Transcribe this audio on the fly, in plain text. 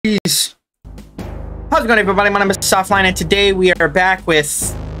How's it going, everybody? My name is Softline, and today we are back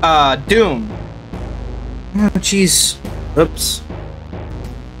with Doom. Oh, jeez. Oops.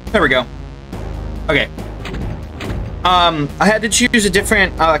 There we go. Okay. I had to choose a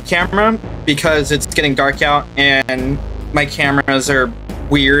different camera because it's getting dark out and my cameras are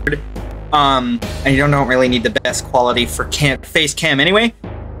weird. And you don't really need the best quality for face cam anyway.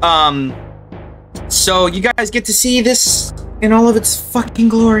 So you guys get to see this in all of its fucking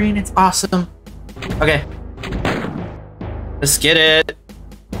glory, and it's awesome. Okay. Let's get it.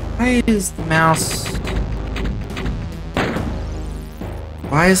 Why is the mouse...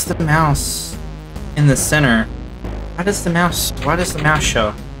 Why is the mouse in the center? Why does the mouse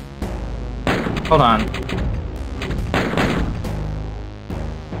show? Hold on.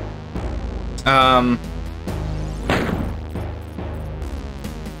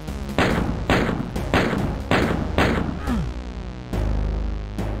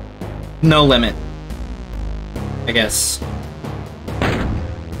 No limit, I guess.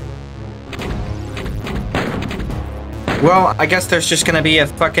 Well, I guess there's just gonna be a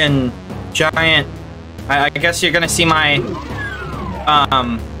fucking giant... I guess you're gonna see my...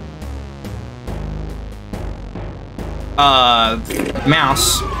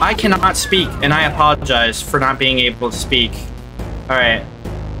 mouse. I cannot speak, and I apologize for not being able to speak. Alright.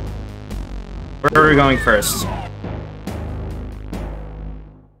 Where are we going first?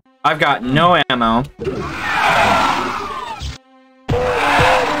 I've got no ammo.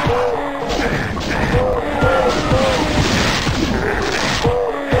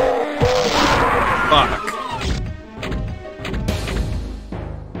 Fuck.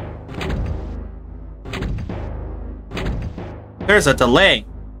 There's a delay.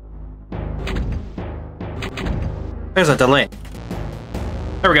 There's a delay.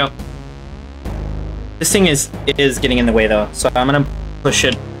 There we go. This thing is getting in the way though, so I'm gonna push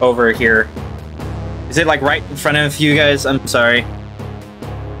it over here. Is it like right in front of you guys? I'm sorry.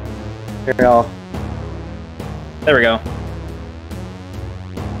 Here, there we go.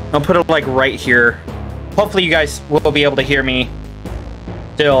 I'll put it like right here. Hopefully you guys will be able to hear me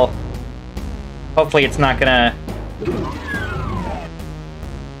still. Hopefully it's not gonna...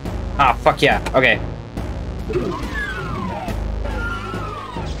 Ah, fuck yeah. Okay.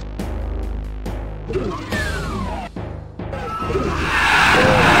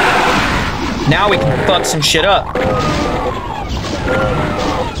 Now we can fuck some shit up.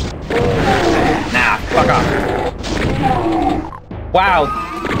 Nah, fuck off. Wow.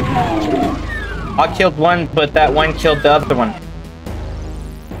 I killed one, but that one killed the other one.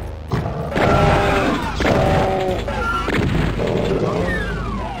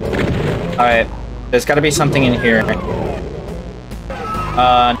 Alright. There's gotta be something in here.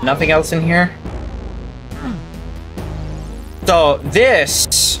 Nothing else in here? So,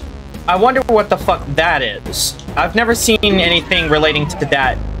 this... I wonder what the fuck that is. I've never seen anything relating to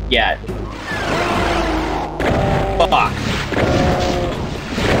that yet. Fuck.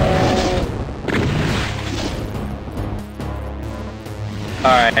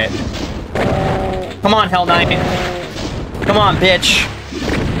 Alright. Come on, Hell Knight. Come on, bitch.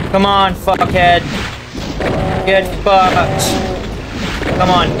 Come on, fuckhead. Get fucked.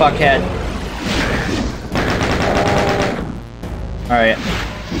 Come on, fuckhead. Alright.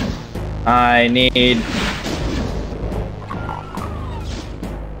 I need...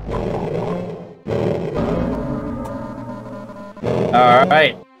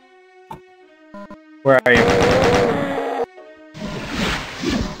 Alright. Where are you?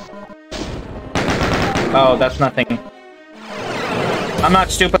 Oh, that's nothing. I'm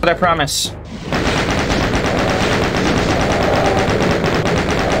not stupid, I promise.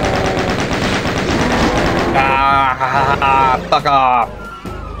 Ah, fuck off.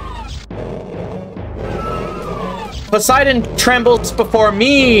 Poseidon trembles before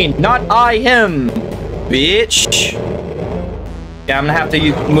me, not I him, bitch. Yeah, I'm gonna have to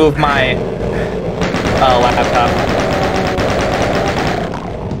move my laptop.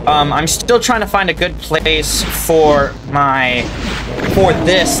 I'm still trying to find a good place for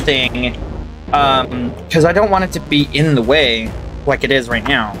this thing, because I don't want it to be in the way like it is right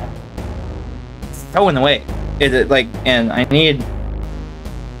now. So in the way. And I need...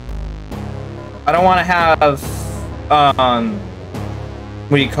 I don't want to have...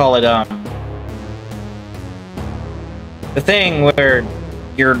 what do you call it, the thing where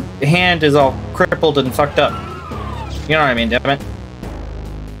your hand is all crippled and fucked up. You know what I mean, damn it.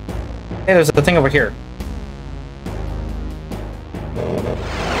 Hey, there's a thing over here.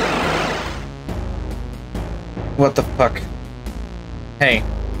 What the fuck? Hey.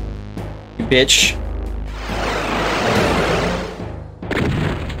 You bitch.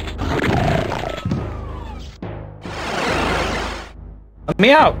 me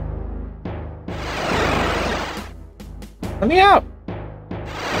out. Let me out.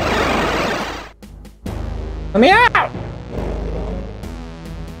 Let me out.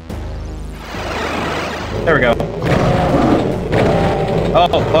 There we go. Oh,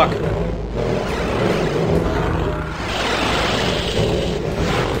 fuck.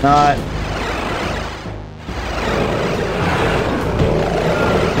 Not.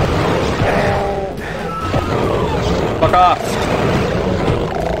 Fuck off.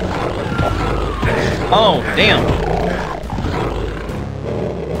 Oh, damn.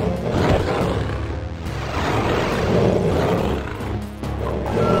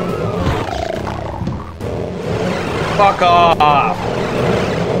 Fuck off.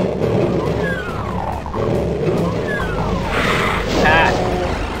 Ah.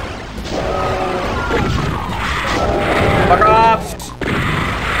 Fuck off.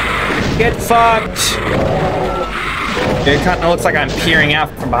 Get fucked. It kind of looks like I'm peering out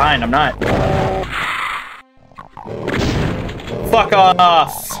from behind. I'm not. Fuck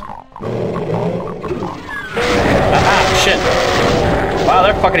off. Ah, shit. Wow,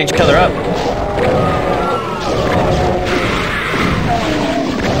 they're fucking each other up.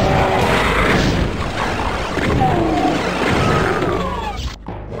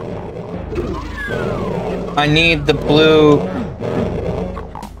 I need the blue.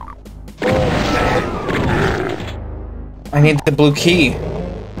 I need the blue key.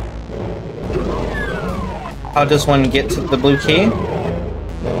 How does one get to the blue key?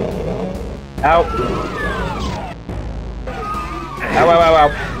 Ow. Ow, ow, ow, ow.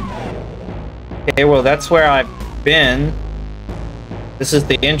 Okay, well, that's where I've been. This is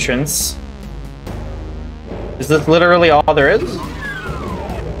the entrance. Is this literally all there is?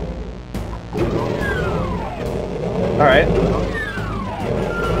 Alright.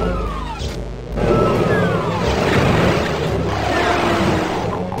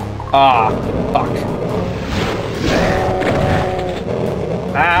 Ah, fuck.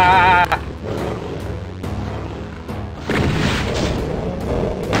 Ah!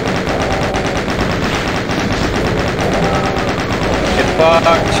 Get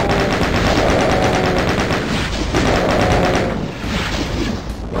fucked.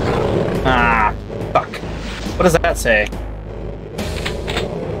 Ah, fuck. What does that say?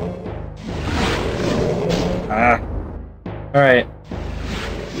 Ah. Alright.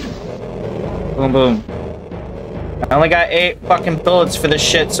 Boom, boom. I only got 8 fucking bullets for this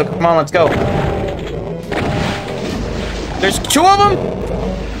shit, so come on, let's go. There's 2 of them?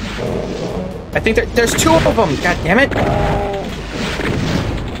 I think there's 2 of them. God damn it.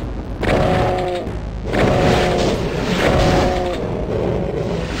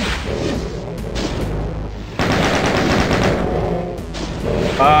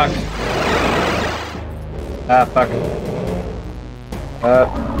 Fuck. Ah, fuck.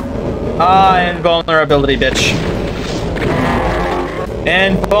 Invulnerability, bitch.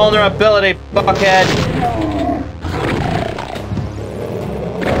 Invulnerability, fuckhead.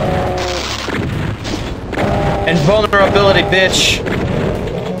 Invulnerability, bitch.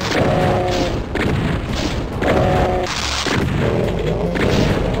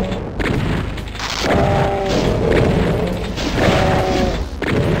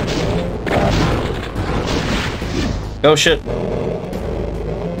 Oh shit.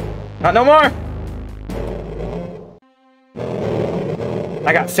 Not no more!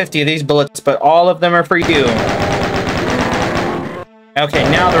 I got 50 of these bullets, but all of them are for you. Okay,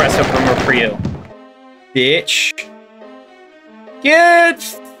 now the rest of them are for you. Bitch. Get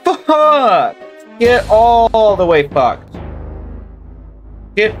fucked! Get all the way fucked.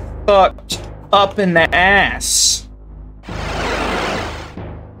 Get fucked up in the ass.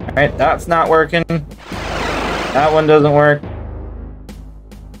 Alright, that's not working. That one doesn't work.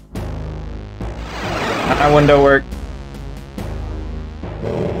 That one don't work.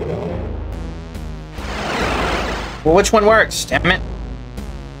 Well, which one works? Damn it.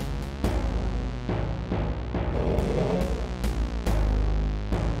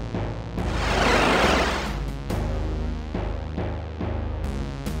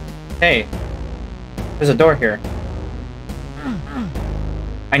 Hey, there's a door here.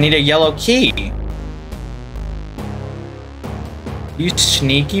 I need a yellow key. You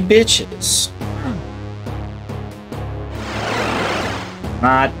sneaky bitches.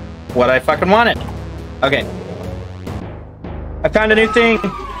 Not what I fucking wanted. Okay. I found a new thing.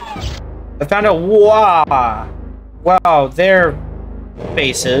 I found a wow. Wow, their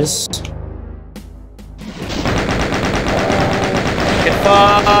faces. Get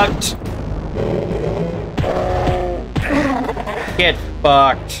fucked. Get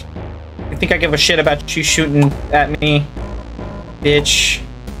fucked. You think I give a shit about you shooting at me? Bitch.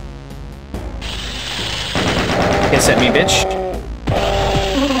 Piss at me, bitch.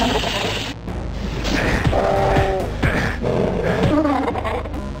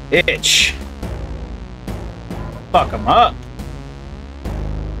 Bitch. Fuck him up.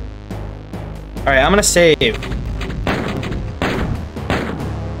 Alright, I'm gonna save.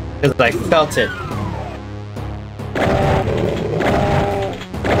 Because I felt it.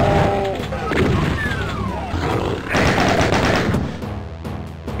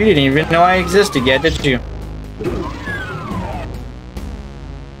 You didn't even know I existed yet, did you?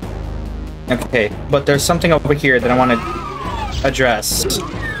 Okay, but there's something over here that I want to address.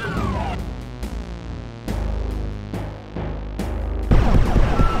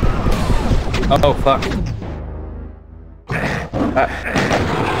 Oh, fuck.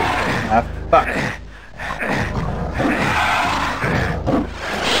 Fuck.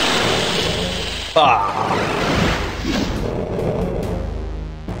 Fuck.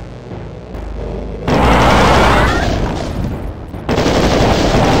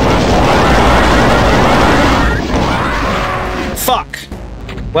 Fuck.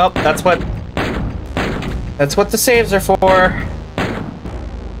 Well, that's what the saves are for.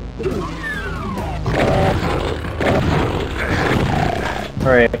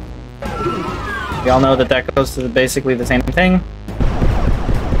 Alright. We all know that that goes to basically the same thing.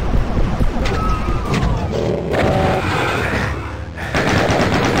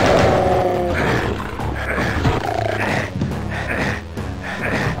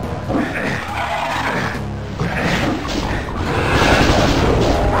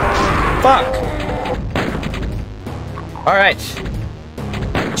 Fuck! Alright.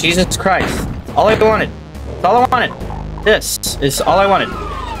 Jesus Christ. All I wanted. That's all I wanted. This is all I wanted.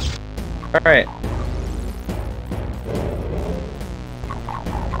 Alright.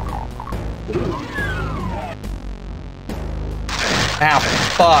 Ow,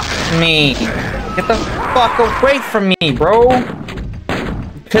 fuck me. Get the fuck away from me, bro. You're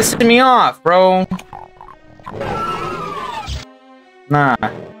pissing me off, bro. Nah.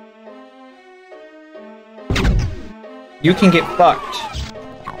 You can get fucked.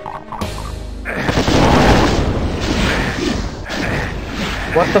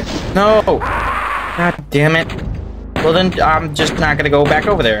 What the? No! God damn it. Well then, I'm just not gonna go back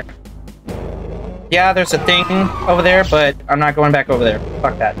over there. Yeah, there's a thing over there, but I'm not going back over there.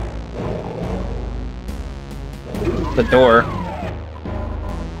 Fuck that. The door.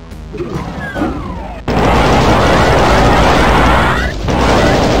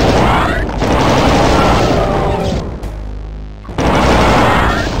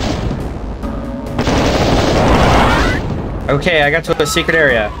 Okay, I got to a secret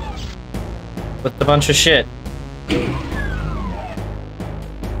area with a bunch of shit.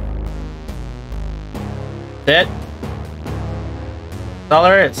 That's all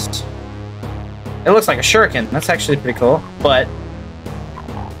there is. It looks like a shuriken. That's actually pretty cool, but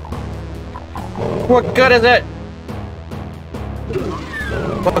what good is it?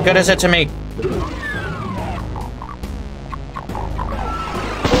 What good is it to me?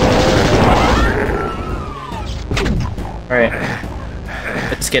 Alright.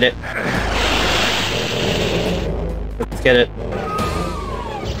 Let's get it. Let's get it.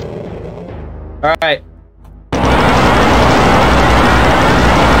 Alright.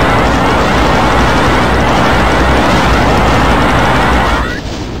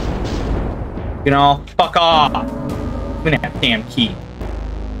 You know, fuck off. I'm gonna have damn key.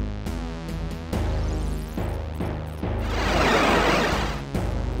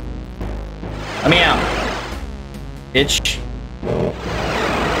 Let me out. Bitch.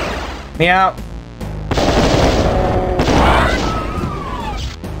 Let me out.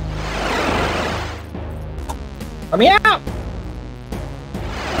 Let me out.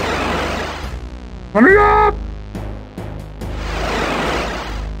 Let me out.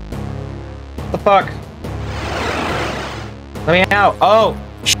 What the fuck? Let me out. Oh,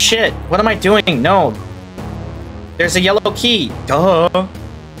 shit. What am I doing? No. There's a yellow key. Duh.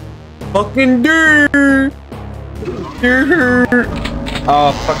 Fucking dude.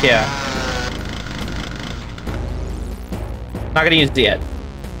 Oh, fuck yeah. Not gonna use it yet.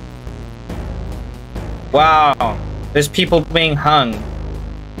 Wow. There's people being hung.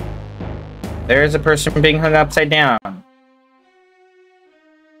 There's a person being hung upside down.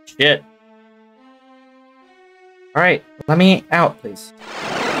 Shit. Alright, let me out, please.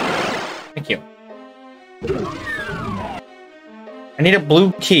 Thank you. I need a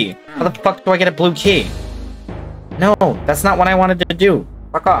blue key. How the fuck do I get a blue key? No, that's not what I wanted to do.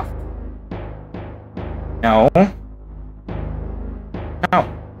 Fuck off. No. No. No.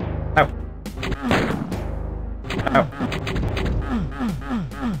 No.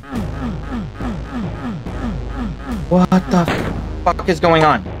 What the fuck is going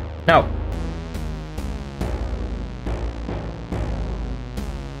on? No.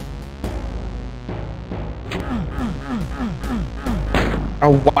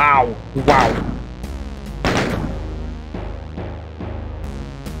 Oh, wow. Wow.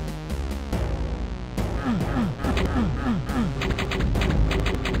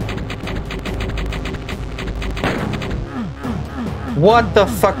 What the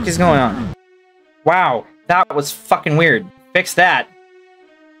fuck is going on? Wow, that was fucking weird. Fix that.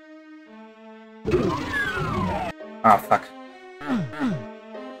 Oh, fuck.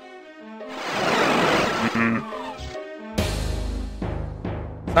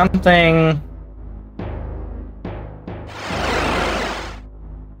 Something.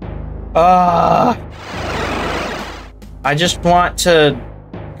 I just want to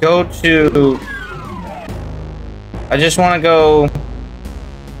go to... I just want to go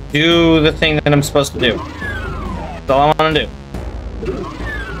do the thing that I'm supposed to do. That's all I want to do.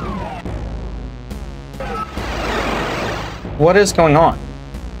 What is going on?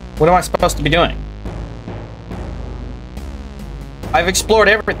 What am I supposed to be doing? I've explored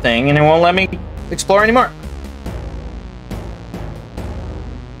everything and it won't let me explore anymore.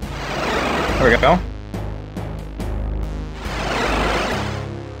 There we go.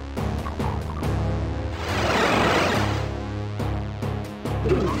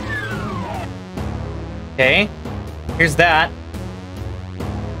 Okay, here's that.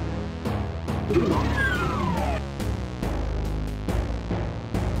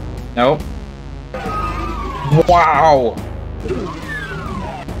 Nope. Wow.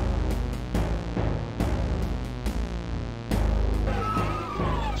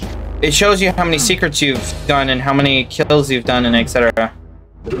 It shows you how many secrets you've done and how many kills you've done and etc.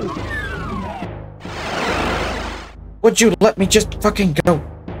 Would you let me just fucking go?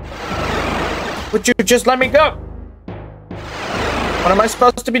 Would you just let me go? What am I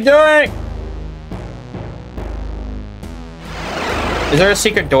supposed to be doing? Is there a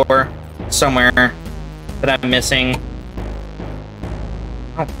secret door somewhere that I'm missing?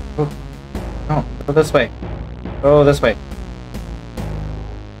 Oh, oh, no, go this way. Go this way.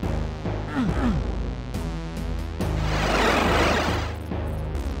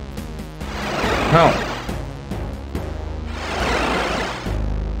 No.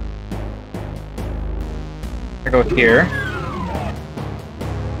 I go here.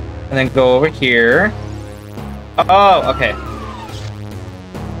 And then go over here. Oh, okay.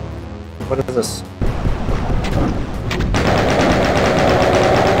 What is this?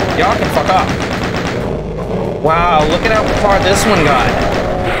 Y'all can fuck off. Wow, look at how far this one got.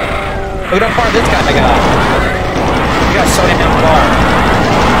 Look at how far this guy got. He got so damn far.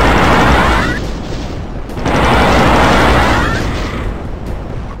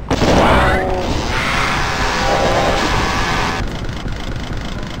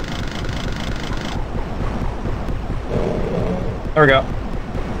 There we go.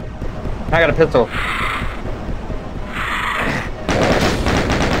 I got a pistol.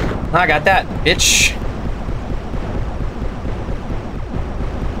 I got that, bitch.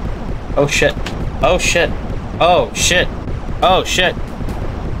 Oh shit. Oh shit. Oh shit. Oh shit.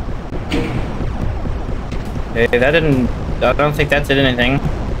 Okay, that didn't... I don't think that did anything.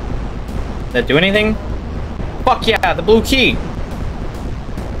 Did that do anything? Fuck yeah, the blue key!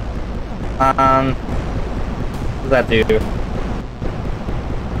 What does that do?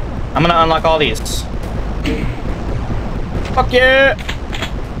 I'm gonna unlock all these. Fuck yeah!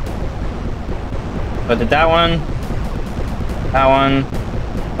 So I did that one. That one.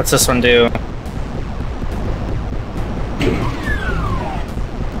 What's this one do?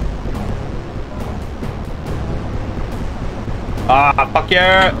 Ah, fuck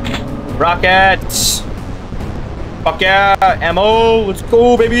yeah! Rockets! Fuck yeah! Ammo! Let's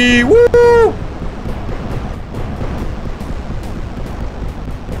go, baby! Woo!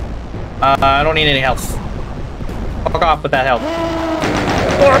 I don't need any health. Fuck off with that health.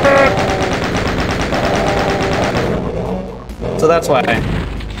 So that's why.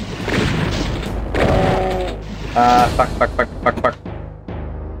 Fuck.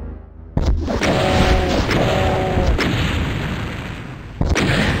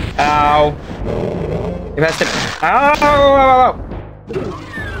 Ow. You messed it. Ow!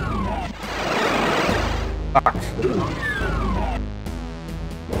 Fuck.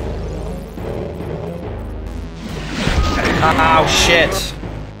 Oh, shit.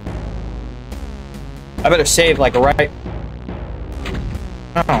 I better save, like, right...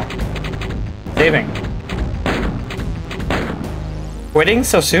 Oh. Saving. Quitting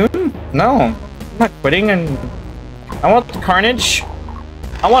so soon? No. I'm not quitting and... I want the carnage.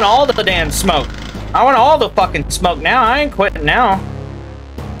 I want all the damn smoke. I want all the fucking smoke now. I ain't quitting now.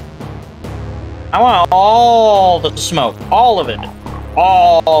 I want all the smoke. All of it.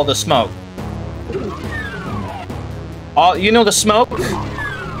 All the smoke. All, you know the smoke?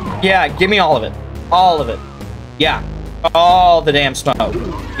 Yeah, give me all of it. All of it. Yeah. All the damn smoke.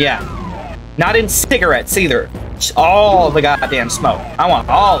 Yeah. Not in cigarettes either. Just all the goddamn smoke. I want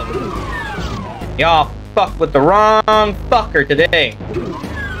all of it. Y'all fuck with the wrong fucker today.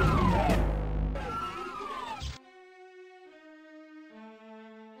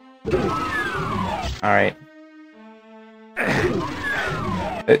 Alright.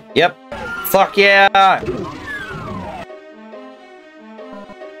 Yep. Fuck yeah!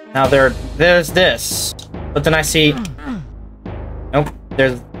 Now there's this. But then I see... Nope.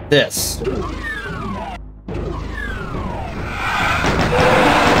 There's this.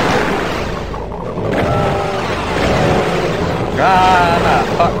 Ah,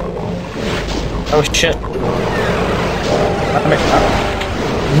 fuck. Oh shit.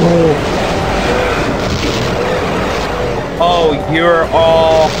 Oh, you're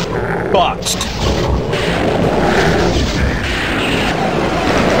all fucked.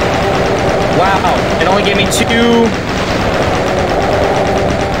 Wow, it only gave me 2.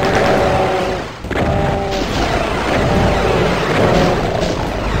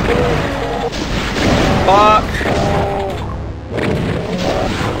 Fuck.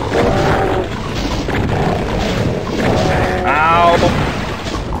 Ow.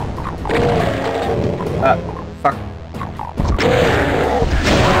 Fuck.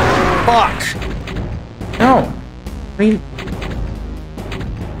 Fuck. No. I mean...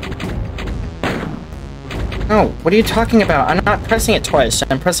 No, what are you talking about? I'm not pressing it twice.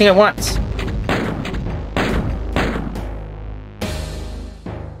 I'm pressing it once.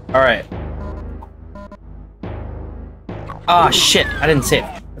 Alright. Ah, shit. I didn't save.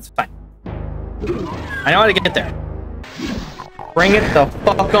 That's fine. I know how to get there. Bring it the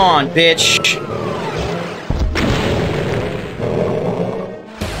fuck on, bitch.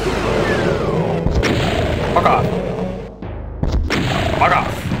 Fuck off. Fuck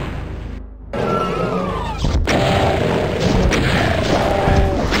off.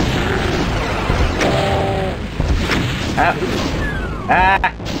 Ah.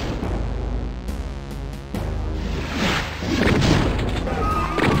 Ah.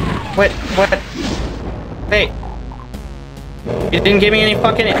 What? Hey. You didn't give me any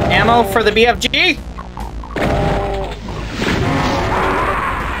fucking ammo for the BFG?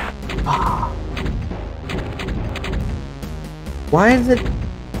 Why is it...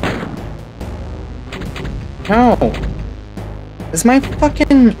 No. Is my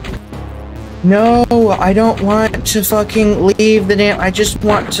fucking... No, I don't want to fucking leave the damn... I just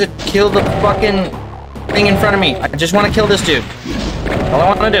want to kill the fucking thing in front of me. I just want to kill this dude. All I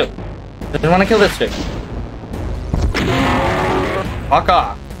want to do. I just want to kill this dude. Fuck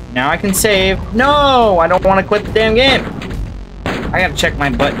off. Now I can save. No, I don't want to quit the damn game. I gotta check my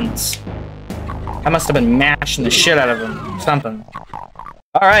buttons. I must have been mashing the shit out of them. Something.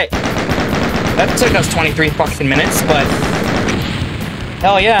 Alright. That took us 23 fucking minutes, but...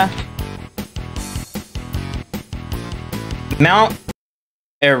 Hell yeah. Mount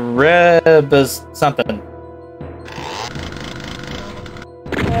Erebus something.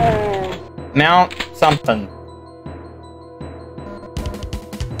 Mount something.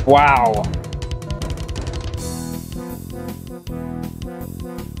 Wow.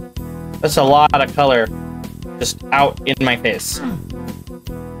 That's a lot of color just out in my face.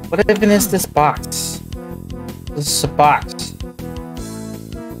 What even is this box? This is a box.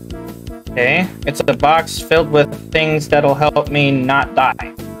 Okay, it's a box filled with things that'll help me not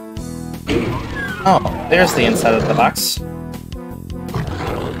die. Oh, there's the inside of the box.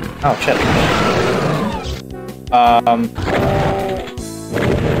 Oh, shit.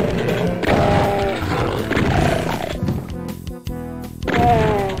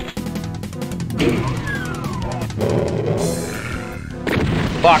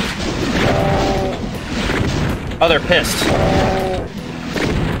 Fuck. Oh, they're pissed.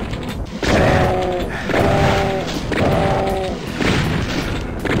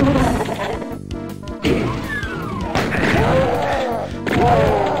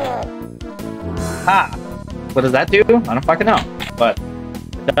 Ha! What does that do? I don't fucking know, but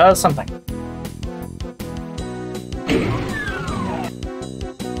it does something.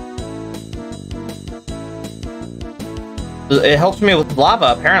 It helps me with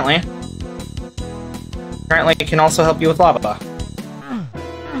lava, apparently. Apparently it can also help you with lava.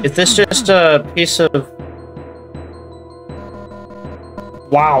 Is this just a piece of...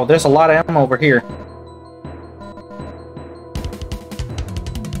 Wow, there's a lot of ammo over here.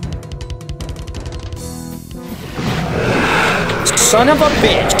 son of a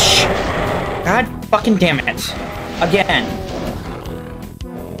bitch! God fucking damn it. Again.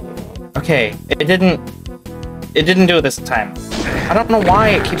 Okay, it didn't do it this time. I don't know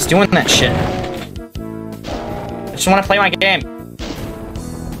why it keeps doing that shit. I just want to play my game.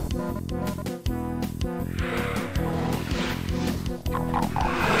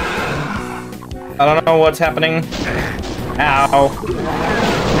 I don't know what's happening. Ow.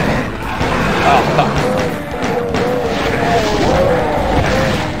 Oh, fuck.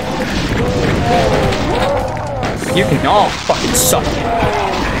 You can all fucking suck.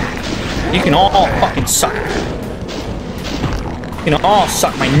 You can all fucking suck. You can all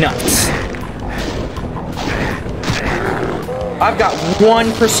suck my nuts. I've got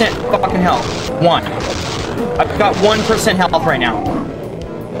 1% fucking health. 1. I've got 1% health right now.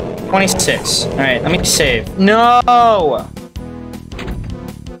 26. Alright, let me save. No!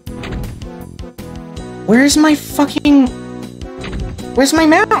 Where's my fucking... Where's my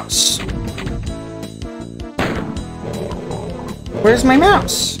mouse? Where's my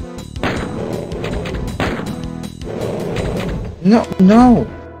mouse? No, no.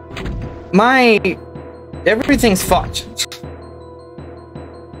 My... Everything's fucked.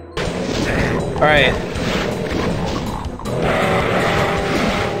 Alright.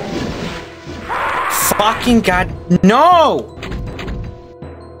 Fucking god... No!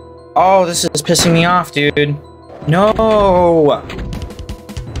 Oh, this is pissing me off, dude. No!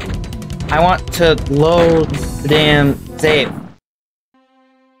 I want to load the damn save.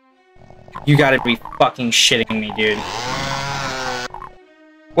 You gotta be fucking shitting me, dude.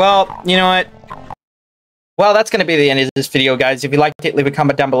 Well, you know what? Well, that's gonna be the end of this video, guys. If you liked it, leave a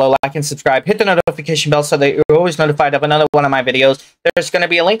comment down below, like and subscribe. Hit the notification bell so that you're always notified of another one of my videos. There's gonna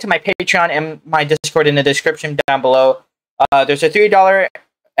be a link to my Patreon and my Discord in the description down below. There's a $3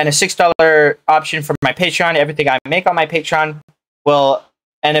 and a $6 option for my Patreon. Everything I make on my Patreon will,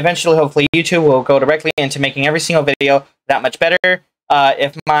 and eventually, hopefully, YouTube will go directly into making every single video that much better.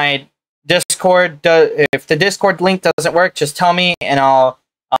 If my Discord if the Discord link doesn't work, just tell me and I'll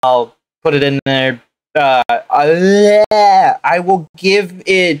put it in there. I will give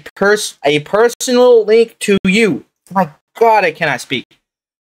it a personal link to you. My God, I cannot speak.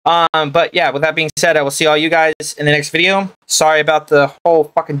 But yeah, with that being said, I will see all you guys in the next video. Sorry about the whole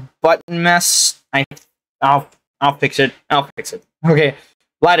fucking button mess. I'll fix it. I'll fix it. Okay,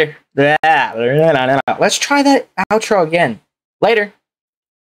 later. Let's try that outro again. Later.